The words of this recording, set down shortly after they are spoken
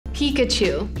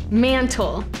Pikachu,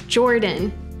 Mantle,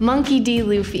 Jordan, Monkey D.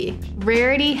 Luffy.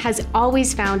 Rarity has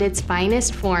always found its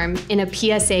finest form in a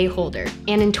PSA holder,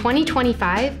 and in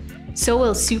 2025, so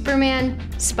will Superman,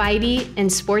 Spidey,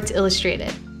 and Sports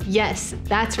Illustrated. Yes,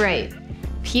 that's right.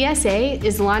 PSA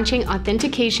is launching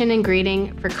authentication and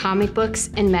grading for comic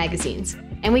books and magazines,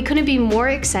 and we couldn't be more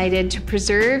excited to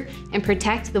preserve and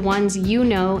protect the ones you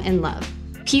know and love.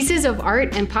 Pieces of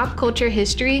art and pop culture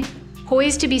history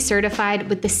poised to be certified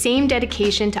with the same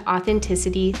dedication to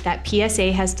authenticity that PSA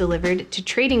has delivered to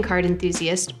trading card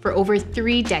enthusiasts for over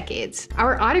 3 decades.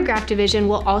 Our autograph division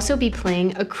will also be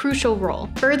playing a crucial role,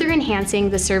 further enhancing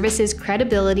the service's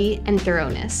credibility and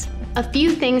thoroughness. A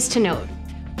few things to note.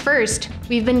 First,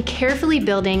 we've been carefully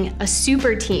building a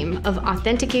super team of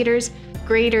authenticators,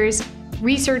 graders,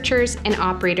 researchers, and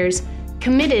operators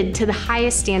committed to the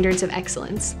highest standards of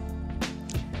excellence.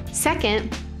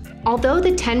 Second, although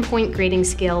the 10-point grading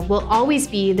scale will always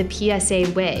be the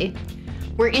PSA way,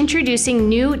 we're introducing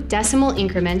new decimal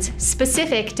increments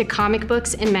specific to comic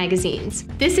books and magazines.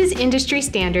 This is industry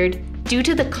standard due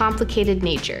to the complicated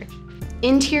nature.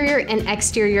 Interior and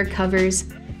exterior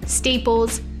covers,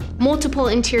 staples, multiple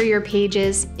interior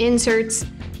pages, inserts.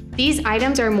 These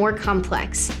items are more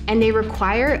complex, and they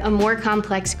require a more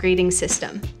complex grading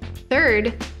system.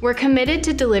 Third, we're committed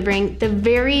to delivering the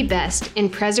very best in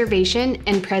preservation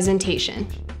and presentation.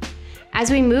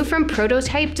 As we move from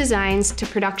prototype designs to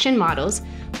production models,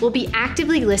 we'll be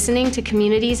actively listening to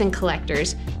communities and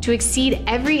collectors to exceed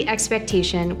every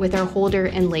expectation with our holder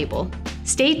and label.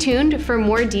 Stay tuned for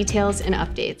more details and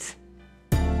updates.